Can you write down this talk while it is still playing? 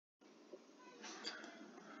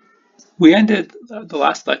We ended the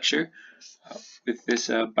last lecture with this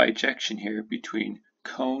bijection here between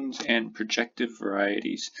cones and projective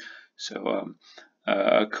varieties. So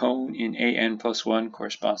a cone in AN plus 1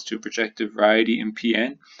 corresponds to a projective variety in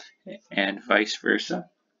PN and vice versa.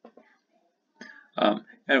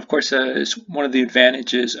 And of course, one of the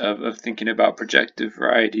advantages of thinking about projective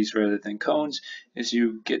varieties rather than cones is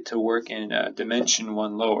you get to work in dimension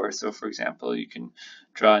 1 lower. So for example, you can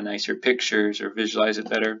draw nicer pictures or visualize it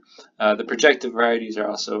better. The projective varieties are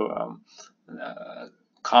also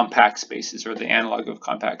compact spaces, or the analog of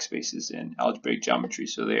compact spaces in algebraic geometry,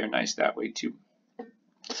 so they are nice that way too.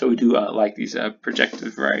 So we do like these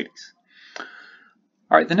projective varieties.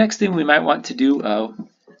 All right, the next thing we might want to do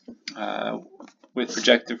with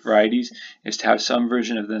projective varieties is to have some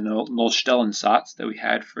version of the Nullstellensatz that we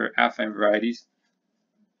had for affine varieties.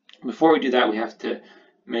 Before we do that, we have to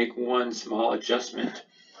make one small adjustment.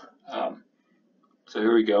 So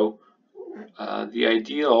here we go. The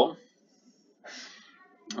ideal,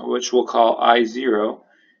 which we'll call I0,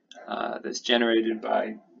 that's generated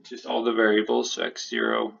by just all the variables, so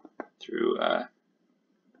x0 through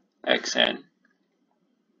xn.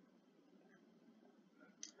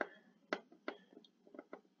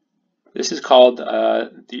 This is called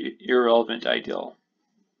the irrelevant ideal.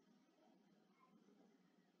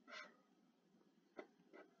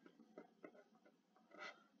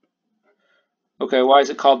 Okay, why is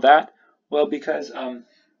it called that? Well, because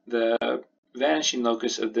the vanishing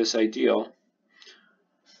locus of this ideal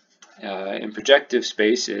in projective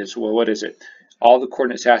space is, well, what is it? All the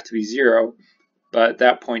coordinates have to be 0, but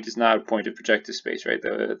that point is not a point of projective space, right?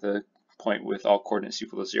 The point with all coordinates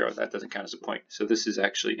equal to 0, that doesn't count as a point. So this is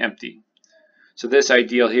actually empty. So this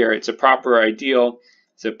ideal here, it's a proper ideal,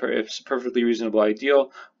 it's a perfectly reasonable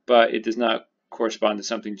ideal, but it does not correspond to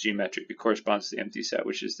something geometric. It corresponds to the empty set,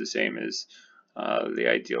 which is the same as the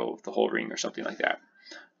ideal of the whole ring or something like that.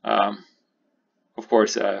 Of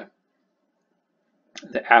course, the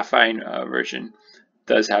affine version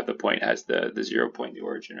does have the point, has the 0 point, the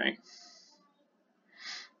origin, right?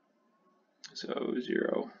 So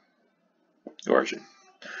 0 origin.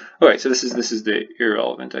 Okay, so this is the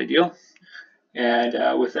irrelevant ideal,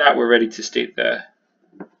 and with that we're ready to state the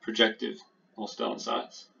projective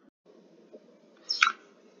Nullstellensatz.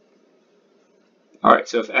 All right,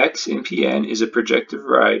 so if x in Pn is a projective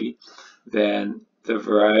variety, then the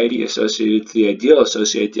variety associated to the ideal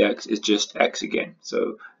associated to x is just x again.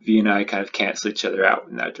 So v and I kind of cancel each other out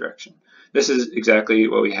in that direction. This is exactly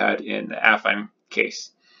what we had in the affine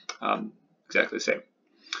case, exactly the same.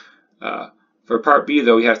 For part B,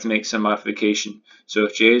 though, we have to make some modification. So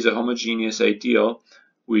if J is a homogeneous ideal,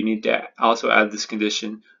 we need to also add this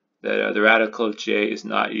condition that the radical of J is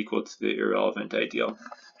not equal to the irrelevant ideal.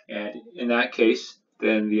 And in that case,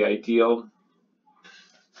 then the ideal,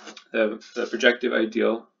 the projective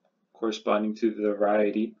ideal corresponding to the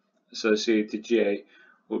variety associated to J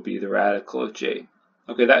will be the radical of J.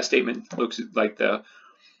 Okay, that statement looks like the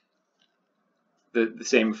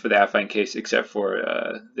same for the affine case, except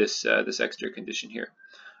for this extra condition here.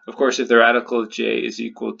 Of course, if the radical of J is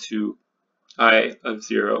equal to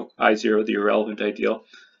I0, the irrelevant ideal,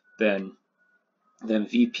 then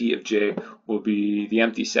VP of J will be the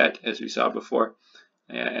empty set, as we saw before,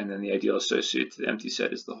 and then the ideal associated to the empty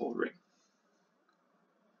set is the whole ring.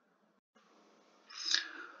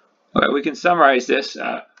 Okay, we can summarize this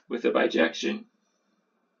with a bijection.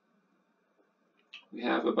 We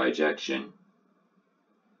have a bijection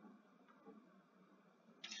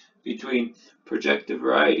between projective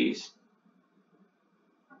varieties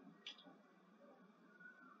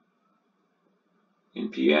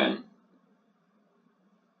in Pn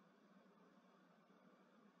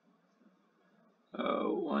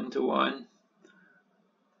one-to-one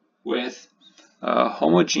with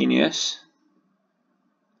homogeneous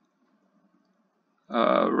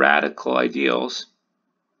radical ideals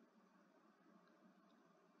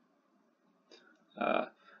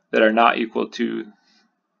that are not equal to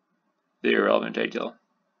the irrelevant ideal.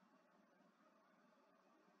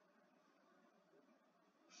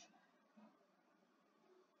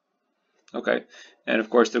 Okay, and of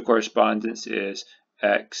course the correspondence is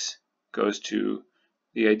x goes to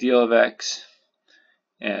the ideal of x,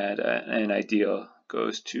 and an ideal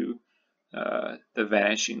goes to the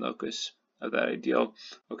vanishing locus of that ideal.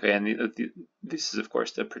 Okay, and this is of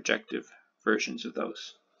course the projective versions of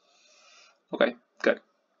those. Okay, good.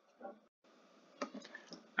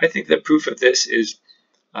 I think the proof of this is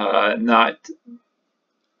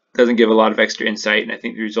doesn't give a lot of extra insight, and I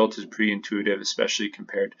think the result is pretty intuitive, especially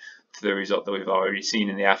compared to the result that we've already seen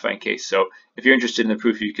in the affine case. So if you're interested in the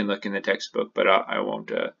proof, you can look in the textbook, but I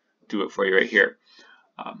won't do it for you right here.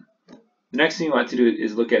 The next thing you want to do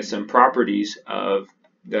is look at some properties of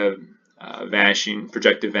the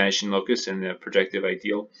projective vanishing locus and the projective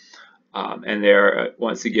ideal. And they're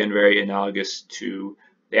once again very analogous to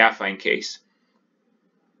the affine case.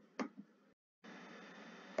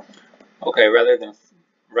 Okay, rather than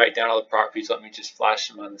write down all the properties, let me just flash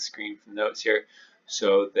them on the screen from notes here.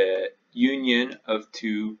 So the union of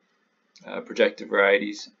two projective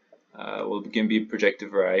varieties will again be a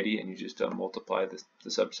projective variety, and you just multiply the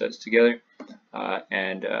subsets together.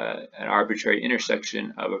 And an arbitrary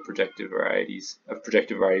intersection of projective varieties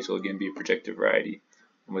will again be a projective variety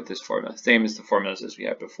with this formula, same as the formulas as we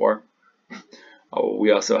had before.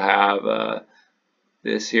 We also have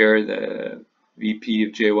this here, the VP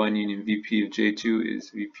of J1 union VP of J2 is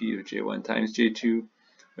VP of J1 times J2,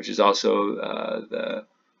 which is also the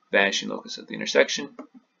vanishing locus of the intersection.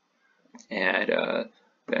 And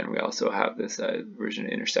then we also have this version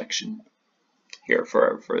of intersection here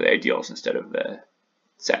for the ideals instead of the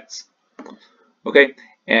sets. Okay,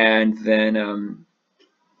 and then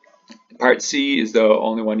part C is the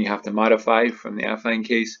only one you have to modify from the affine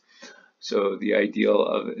case. So the ideal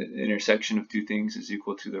of an intersection of two things is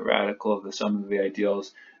equal to the radical of the sum of the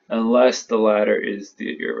ideals, unless the latter is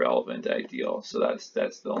the irrelevant ideal. So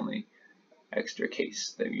that's the only extra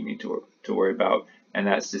case that you need to worry about, and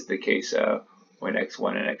that's just the case when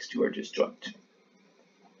x1 and x2 are disjoint.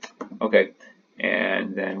 Okay,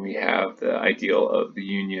 and then we have the ideal of the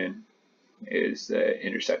union is the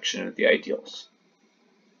intersection of the ideals.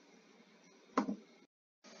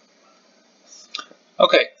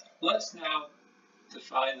 Okay, let's now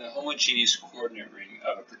define the homogeneous coordinate ring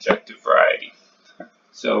of a projective variety.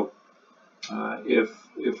 So if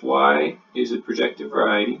y is a projective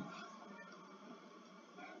variety,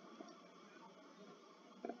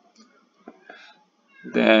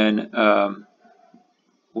 then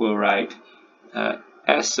we'll write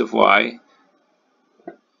S of y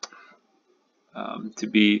to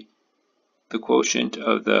be the quotient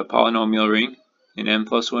of the polynomial ring in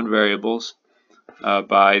n+1 variables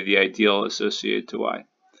by the ideal associated to y.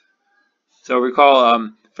 So recall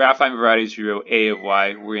for affine varieties, we wrote A of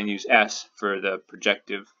y. We're going to use S for the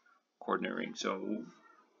projective coordinate ring. So we'll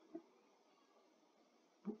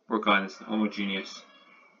work on this homogeneous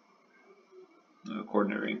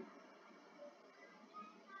coordinate ring.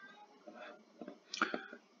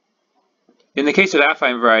 In the case of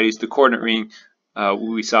affine varieties, the coordinate ring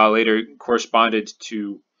we saw later corresponded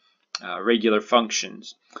to regular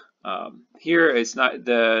functions. Here, it's not,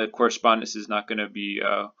 the correspondence is not going to be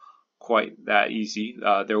quite that easy.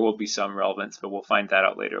 There will be some relevance, but we'll find that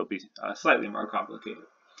out later. It'll be slightly more complicated.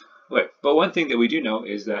 Okay, but one thing that we do know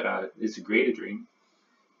is that it's a graded ring,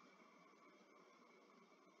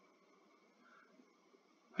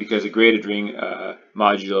 because a graded ring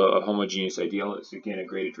modulo a homogeneous ideal is again a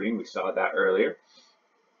graded ring. We saw that earlier.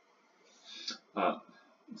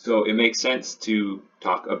 So it makes sense to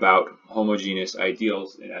talk about homogeneous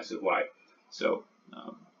ideals in S of y. So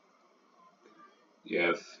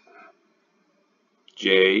if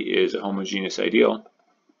J is a homogeneous ideal,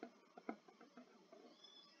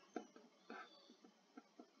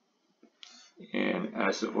 in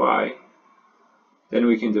S of y, then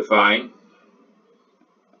we can define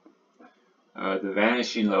the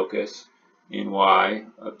vanishing locus in y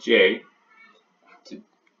of J to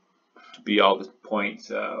be all the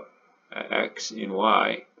points at x in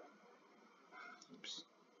y,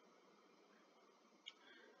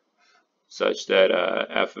 such that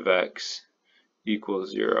f of x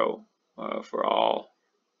equals 0 for all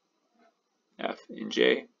f in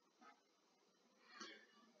J.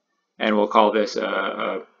 And we'll call this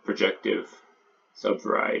a projective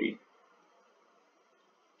subvariety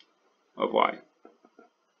of y.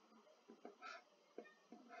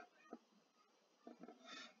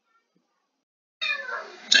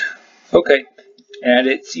 Okay, and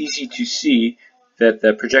it's easy to see that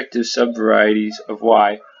the projective subvarieties of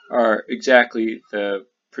y are exactly the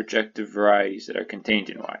projective varieties that are contained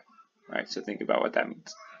in y. Right, so think about what that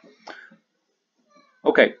means.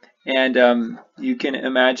 Okay, and you can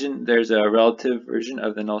imagine there's a relative version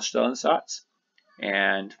of the Nullstellensatz,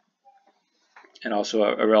 and also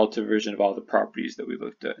a relative version of all the properties that we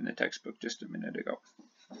looked at in the textbook just a minute ago.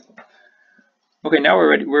 Okay, now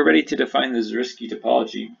we're ready to define the Zariski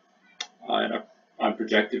topology on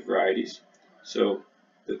projective varieties. So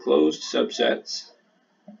the closed subsets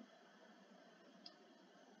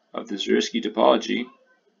of the Zariski topology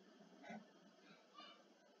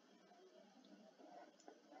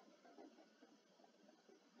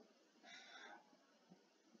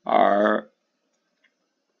are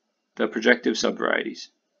the projective subvarieties.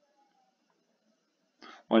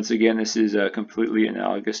 Once again, this is completely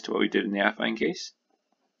analogous to what we did in the affine case.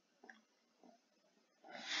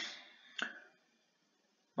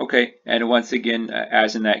 Okay, and once again,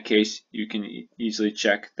 as in that case, you can easily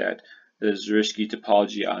check that the Zariski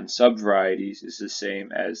topology on subvarieties is the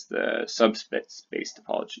same as the subspace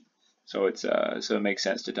topology. So it makes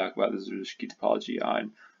sense to talk about the Zariski topology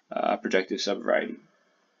on projective subvariety.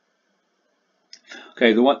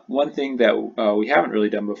 Okay, the one thing that we haven't really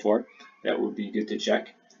done before that would be good to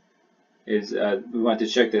check is we want to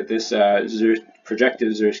check that this projective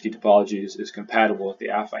Zariski topology is compatible with the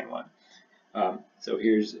affine one. So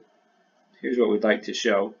here's what we'd like to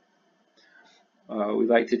show. We'd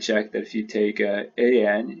like to check that if you take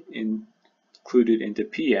AN included into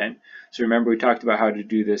PN, so remember we talked about how to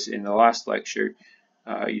do this in the last lecture.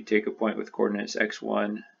 You take a point with coordinates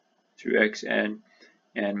x1 through xn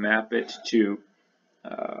and map it to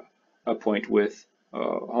a point with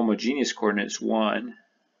homogeneous coordinates 1,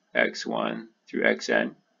 x1 through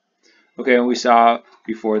xn. Okay, and we saw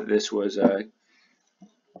before that this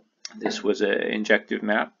was an injective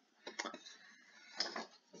map.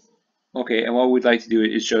 Okay, and what we'd like to do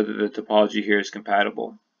is show that the topology here is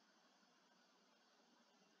compatible.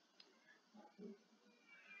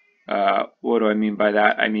 What do I mean by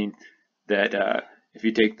that? I mean that if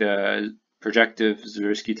you take the projective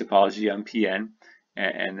Zariski topology on Pn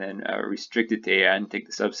and then restrict it to An, take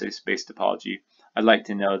the subspace topology, I'd like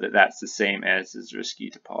to know that that's the same as the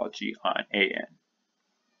Zariski topology on An.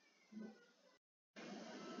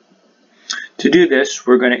 To do this,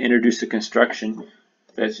 we're going to introduce a construction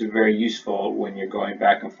that's very useful when you're going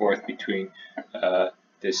back and forth between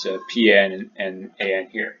this Pn and An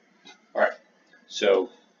here. All right, so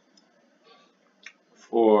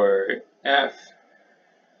for f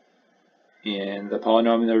in the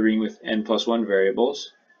polynomial ring with n plus 1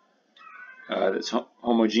 variables that's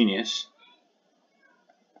homogeneous,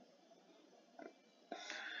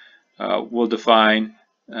 we'll define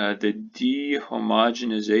the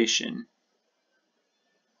dehomogenization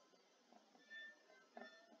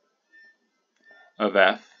of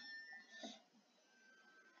f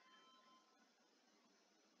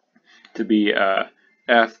to be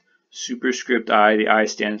f superscript I. The I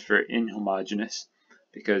stands for inhomogeneous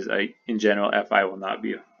because in general fi will not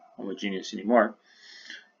be homogeneous anymore.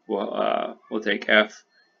 We'll take f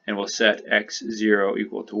and we'll set x0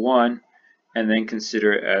 equal to 1 and then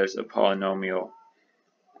consider it as a polynomial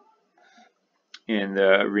in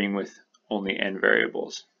the ring with only n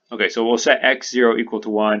variables. Okay, so we'll set x0 equal to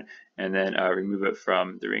 1 and then remove it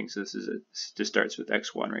from the ring. So this just starts with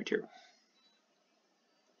x1 right here.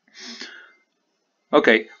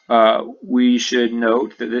 Okay, we should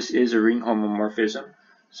note that this is a ring homomorphism.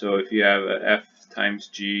 So if you have f times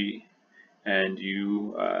g and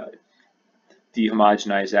you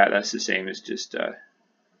dehomogenize that, that's the same as just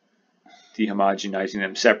dehomogenizing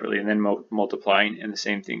them separately and then multiplying, and the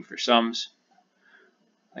same thing for sums.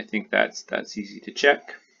 I think that's easy to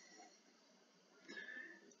check.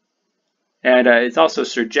 And it's also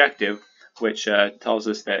surjective, which tells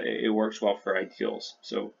us that it works well for ideals.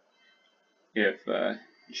 So if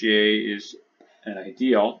J is an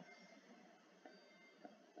ideal,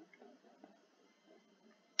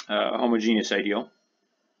 a homogeneous ideal,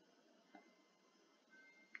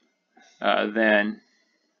 then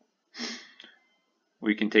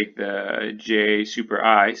we can take the J super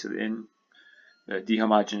I, so then the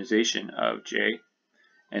dehomogenization of J,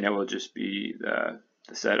 and it will just be the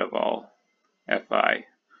set of all Fi,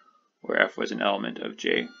 where F was an element of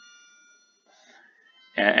J,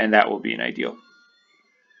 and that will be an ideal.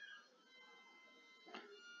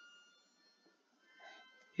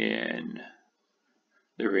 In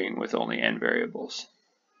the ring with only n variables.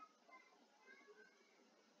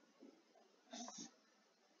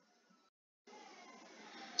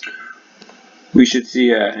 We should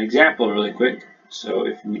see an example really quick. So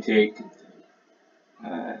if we take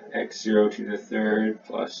x0 to the third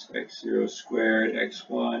plus x0 squared,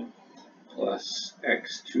 x1 plus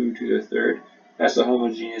x2 to the third, that's a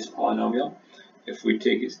homogeneous polynomial. If we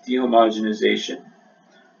take its dehomogenization,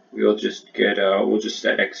 we'll just get we'll just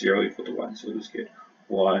set x0 equal to 1. So we'll just get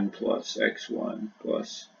 1 plus x1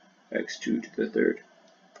 plus x2 to the third.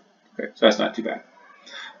 Okay, so that's not too bad.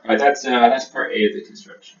 All right, that's part A of the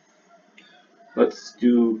construction. Let's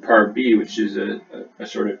do part B, which is a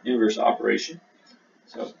sort of inverse operation.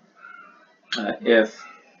 So if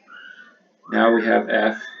now we have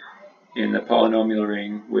f in the polynomial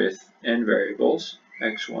ring with n variables,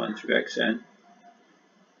 x1 through xn,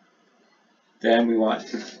 then we want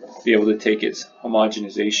to be able to take its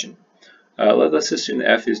homogenization. Let's assume that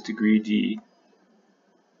f is degree d.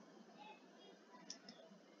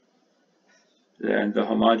 then the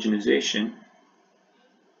homogenization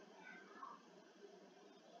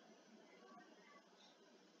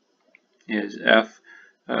is f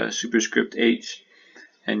superscript h,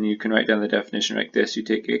 and you can write down the definition like this. You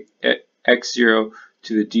take x0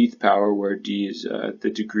 to the dth power, where d is the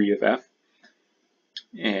degree of f,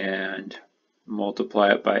 and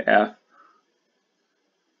multiply it by f,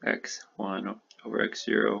 x1 over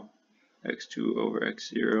x0, x2 over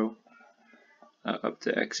x0, up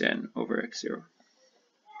to xn over x0.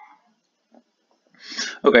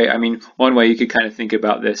 Okay, I mean, one way you could kind of think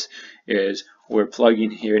about this is we're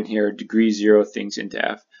plugging here and here degree 0 things into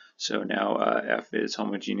f. So now f is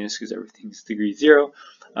homogeneous because everything's degree 0.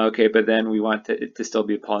 Okay, but then we want it to still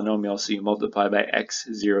be a polynomial, so you multiply by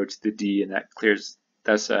x0 to the d, and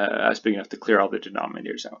that's big enough to clear all the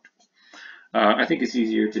denominators out. I think it's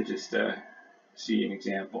easier to just see an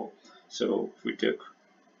example. So if we took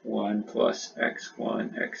 1 plus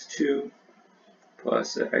x1, x2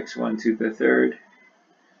 plus x1 to the third,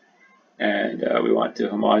 and we want to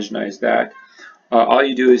homogenize that. All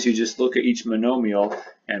you do is you just look at each monomial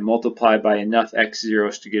and multiply by enough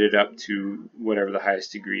x-zeros to get it up to whatever the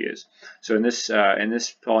highest degree is. So in this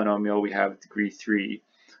polynomial we have degree 3.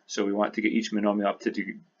 So we want to get each monomial up to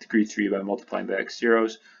degree 3 by multiplying by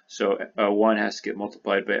x-zeros. So 1 has to get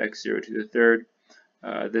multiplied by x0 to the third.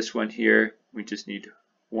 This one here, we just need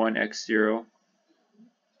 1 x0.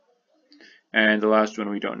 And the last one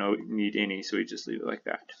we don't need any, so we just leave it like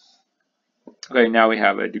that. Okay, now we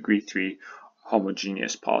have a degree 3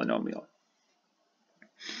 homogeneous polynomial.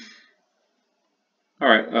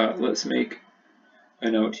 Alright, let's make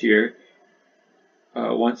a note here.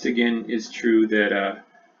 Once again, it's true that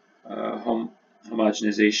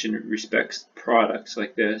homogenization respects products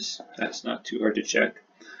like this. That's not too hard to check.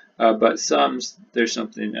 But sums, there's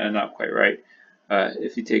something not quite right.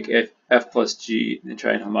 If you take f plus g and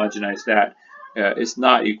try and homogenize that, it's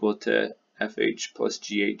not equal to fh plus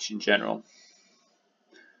gh in general.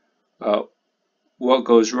 What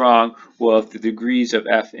goes wrong? Well, if the degrees of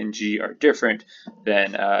f and g are different,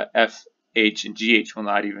 then f, h, and gh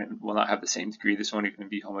will not have the same degree. This won't even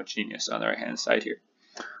be homogeneous on the right hand side here.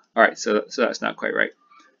 All right, so that's not quite right.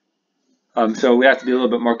 So we have to be a little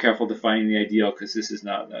bit more careful defining the ideal, because this is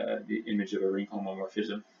not the image of a ring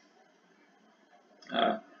homomorphism.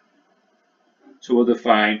 So we'll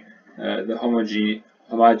define the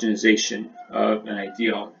homogenization of an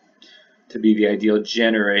ideal to be the ideal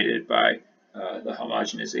generated by the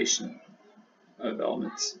homogenization of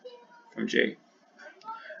elements from J.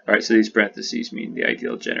 All right, so these parentheses mean the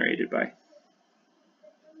ideal generated by.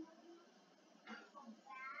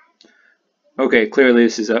 Okay, clearly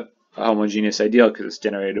this is a homogeneous ideal because it's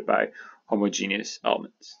generated by homogeneous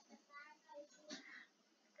elements.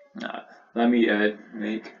 Let me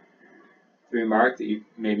make the remark that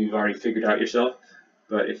maybe you've already figured out yourself,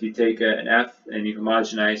 but if you take an f and you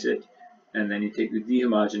homogenize it, and then you take the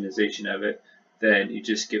dehomogenization of it, then you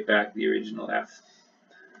just get back the original f.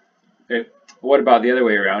 Okay. What about the other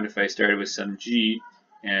way around? If I started with some g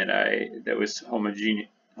and that was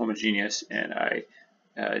homogeneous, and I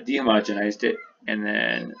dehomogenized it and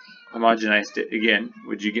then homogenized it again,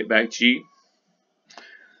 would you get back g?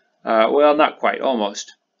 Well, not quite,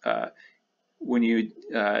 almost. When you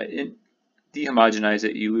dehomogenize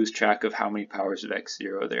it, you lose track of how many powers of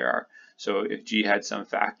x0 there are. So if g had some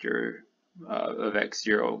factor of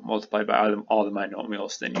x0 multiplied by all the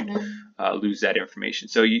monomials, then you lose that information.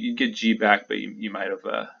 So you get g back, but you might have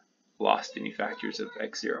lost any factors of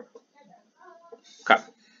x0. Okay.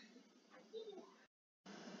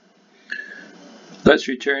 Let's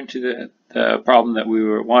return to the problem that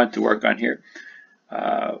we wanted to work on here.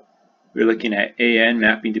 We're looking at an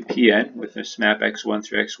mapping to pn with this map x1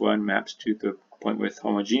 through x1 maps to the point with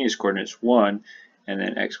homogeneous coordinates 1, and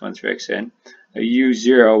then x1 through xn.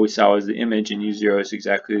 u0 we saw was the image, and u0 is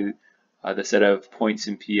exactly the set of points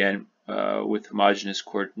in pn with homogeneous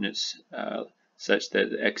coordinates such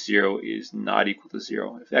that x0 is not equal to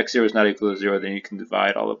 0. If x0 is not equal to 0, then you can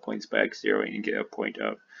divide all the points by x0 and you get a point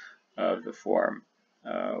of the form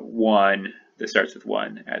 1 that starts with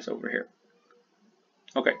 1 as over here.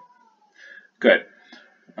 Okay, good.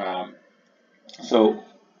 So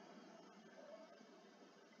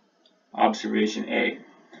observation A,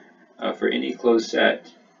 for any closed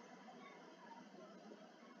set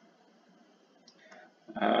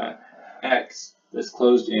X that's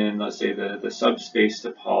closed in, let's say, the subspace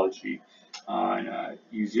topology on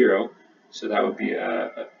U0, so that would be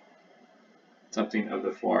something of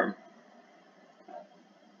the form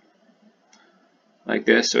like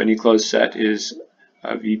this. So any closed set is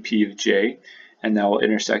VP of J, and now we'll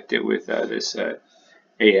intersect it with this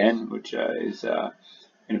AN, which is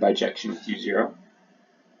in bijection with U0.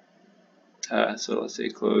 So let's say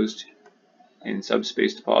closed in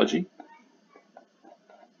subspace topology.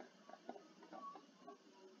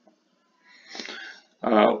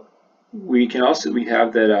 We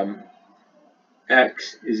have that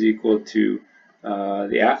X is equal to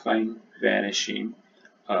the affine vanishing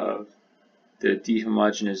of the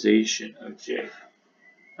dehomogenization of J.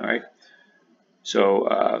 All right,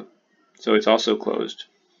 so it's also closed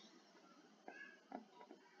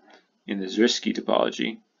in the Zurich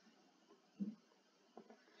topology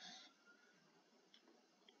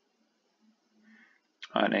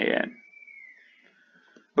on AN.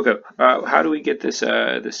 Okay, how do we get this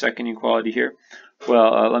the second equality here?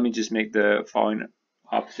 Well, let me just make the following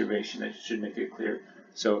observation that should make it clear.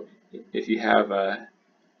 So if you have a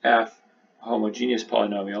F homogeneous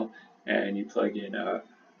polynomial and you plug in a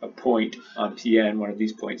point on Pn, one of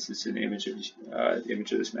these points is in the image of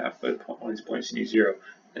this map, but one of these points in U0,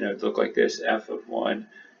 and it would look like this: F of 1,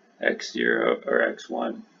 x0 or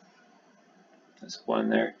x1, that's 1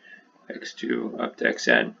 there, x2 up to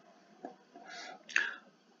xn.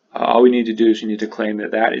 All we need to do is we need to claim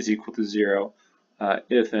that that is equal to 0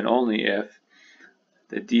 if and only if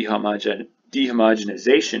the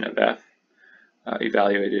dehomogenization of F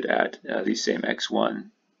evaluated at these same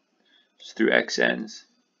x1 through xn's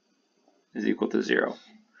is equal to 0.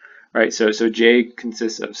 Right, so J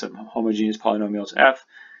consists of some homogeneous polynomials F,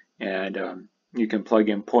 and you can plug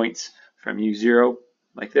in points from U0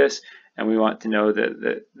 like this, and we want to know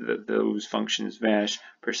that those functions vanish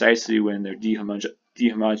precisely when they're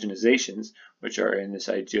dehomogenizations, which are in this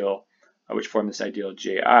ideal, which form this ideal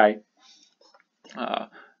Ji, that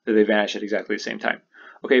they vanish at exactly the same time.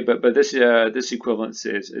 Okay, but this equivalence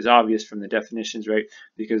is obvious from the definitions, right?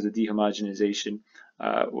 Because the dehomogenization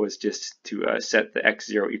was just to set the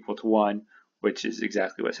x0 equal to 1, which is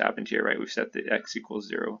exactly what's happened here, right? We've set the x equals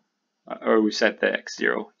 0, or we set the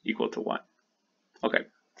x0 equal to 1. Okay,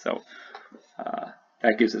 so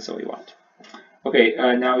that gives us what we want. Okay,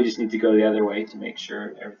 now we just need to go the other way to make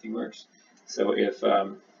sure everything works. So if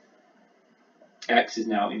X is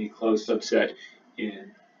now any closed subset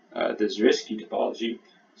in the Zurich topology,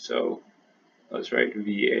 so let's write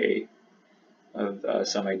VA of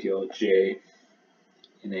some ideal J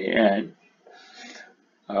in AN.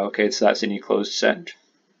 Okay, so that's any closed set.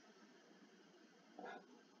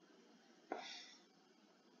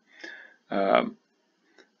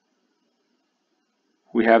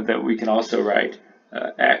 We have that we can also write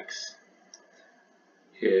X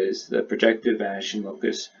is the projective vanishing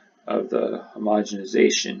locus of the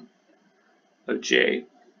homogenization of J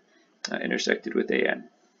intersected with AN.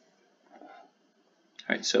 All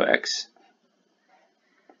right, so X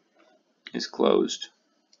is closed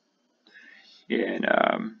in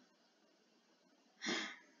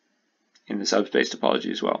the subspace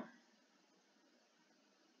topology as well.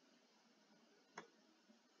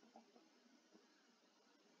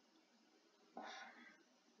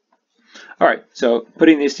 All right, so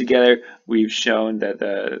putting these together, we've shown that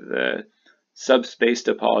the subspace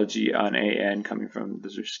topology on AN coming from the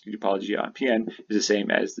Zurich topology on PN is the same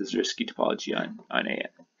as the Zurich topology on AN.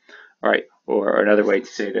 All right, or another way to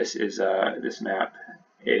say this is this map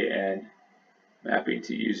AN mapping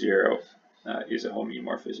to U0 is a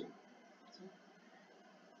homeomorphism.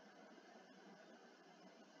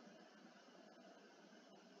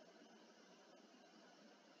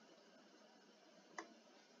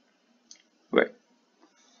 Right.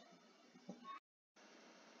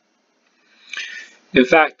 In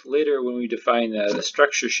fact, later when we define the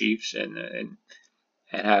structure sheaves and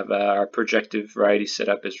have our projective varieties set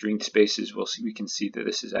up as ring spaces, we can see that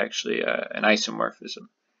this is actually an isomorphism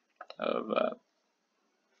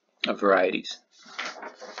of varieties.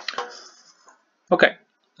 Okay,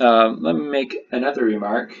 let me make another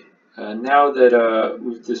remark. Now that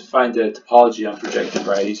we've defined the topology on projective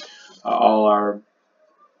varieties, all our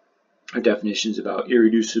definitions about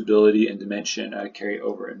irreducibility and dimension carry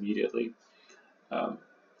over immediately. So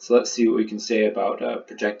let's see what we can say about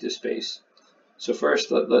projective space. So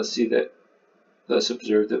first, let's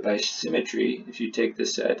observe that by symmetry, if you take the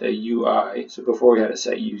set UI, so before we had a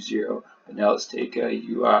set U0, but now let's take a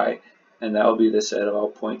UI, and that will be the set of all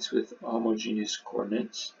points with homogeneous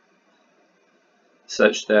coordinates,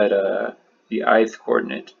 such that the ith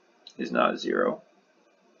coordinate is not 0.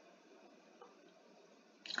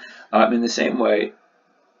 In the same way,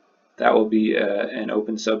 that will be an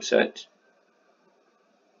open subset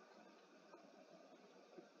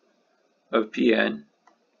of Pn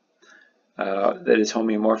that is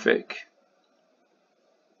homeomorphic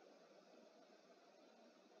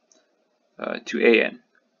to AN.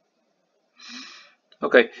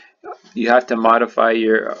 Okay, you have to modify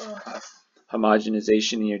your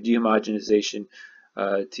homogenization and your dehomogenization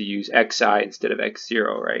to use xi instead of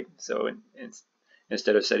x0, right? So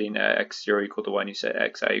instead of setting x0 equal to 1, you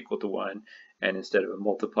set xi equal to 1, and instead of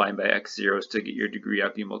multiplying by x0s to get your degree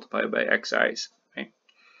up, you multiply by xi's, right?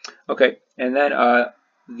 Okay, and then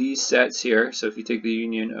these sets here, so if you take the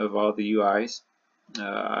union of all the ui's,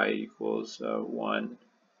 I equals 1,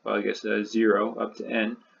 well, I guess 0 up to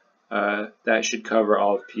n, that should cover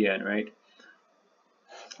all of Pn, right?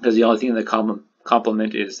 Because the only thing in the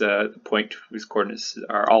complement is the point whose coordinates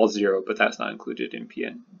are all 0, but that's not included in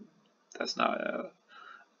Pn. That's not,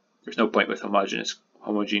 there's no point with homogeneous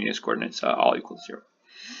coordinates all equal to 0.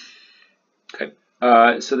 Okay,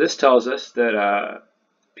 so this tells us that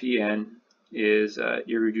Pn is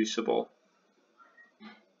irreducible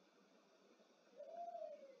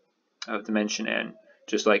of dimension n,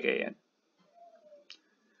 just like An.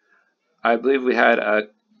 I believe we had a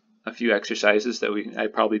few exercises that I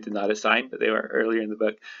probably did not assign, but they were earlier in the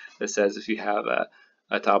book, that says if you have a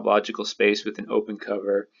topological space with an open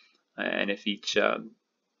cover, and if each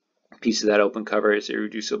piece of that open cover is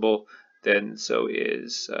irreducible, then so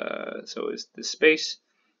is the space.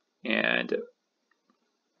 And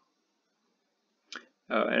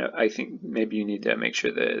I think maybe you need to make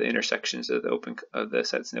sure the intersections of the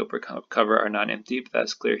sets in the open cover are non-empty, but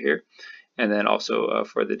that's clear here. And then also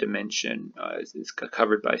for the dimension, it's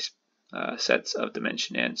covered by sets of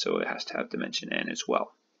dimension n, so it has to have dimension n as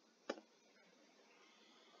well.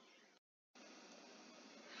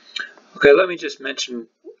 Okay, let me just mention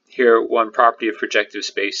here one property of projective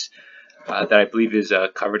space that I believe is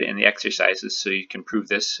covered in the exercises, so you can prove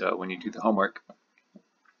this when you do the homework.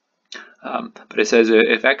 But it says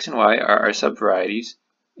if x and y are subvarieties,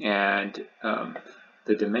 and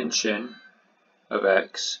the dimension of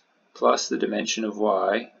x plus the dimension of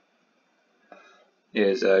y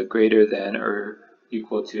is greater than or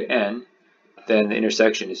equal to n, then the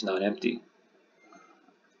intersection is non-empty.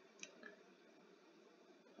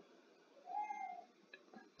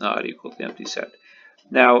 Not equal to the empty set.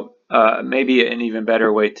 Now, maybe an even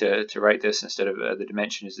better way to write this instead of the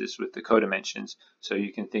dimension is this with the codimensions. So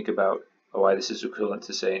you can think about why this is equivalent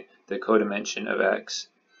to saying the codimension of x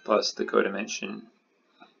plus the codimension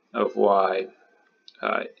of y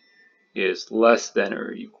is less than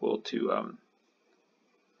or equal to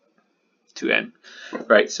n,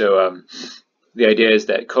 right? So the idea is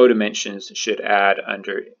that codimensions should add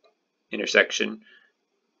under intersection,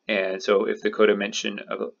 and so if the codimension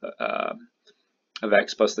of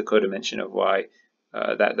x plus the codimension of y,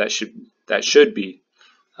 that should be,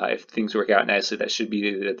 if things work out nicely, that should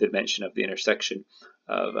be the dimension of the intersection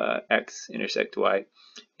of x intersect y,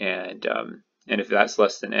 and if that's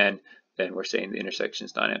less than n, then we're saying the intersection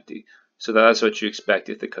is non-empty. So that's what you expect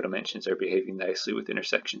if the codimensions are behaving nicely with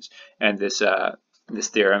intersections. And this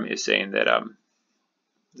theorem is saying that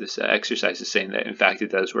this exercise is saying that in fact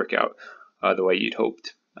it does work out the way you'd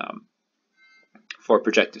hoped for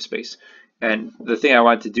projective space. And the thing I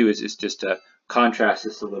want to do is just to contrast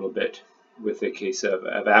this a little bit with the case of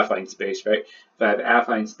affine space, right? If I have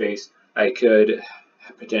affine space, I could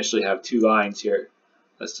potentially have two lines here.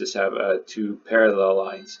 Let's just have two parallel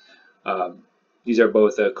lines. These are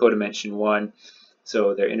both codimension 1,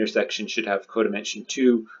 so their intersection should have codimension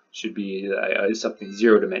 2, should be something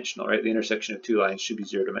zero-dimensional, right? The intersection of two lines should be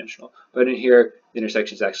zero-dimensional. But in here, the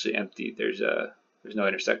intersection is actually empty. There's no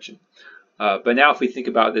intersection. But now if we think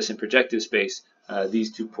about this in projective space,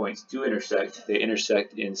 these 2 points do intersect. They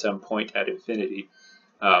intersect in some point at infinity.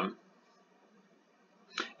 And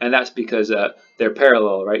that's because they're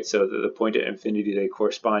parallel, right? So the point at infinity they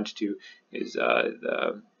correspond to is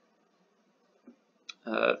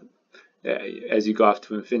as you go off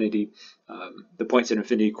to infinity, the points at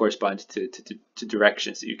infinity correspond to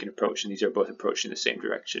directions that you can approach, and these are both approaching the same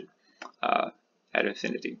direction at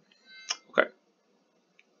infinity.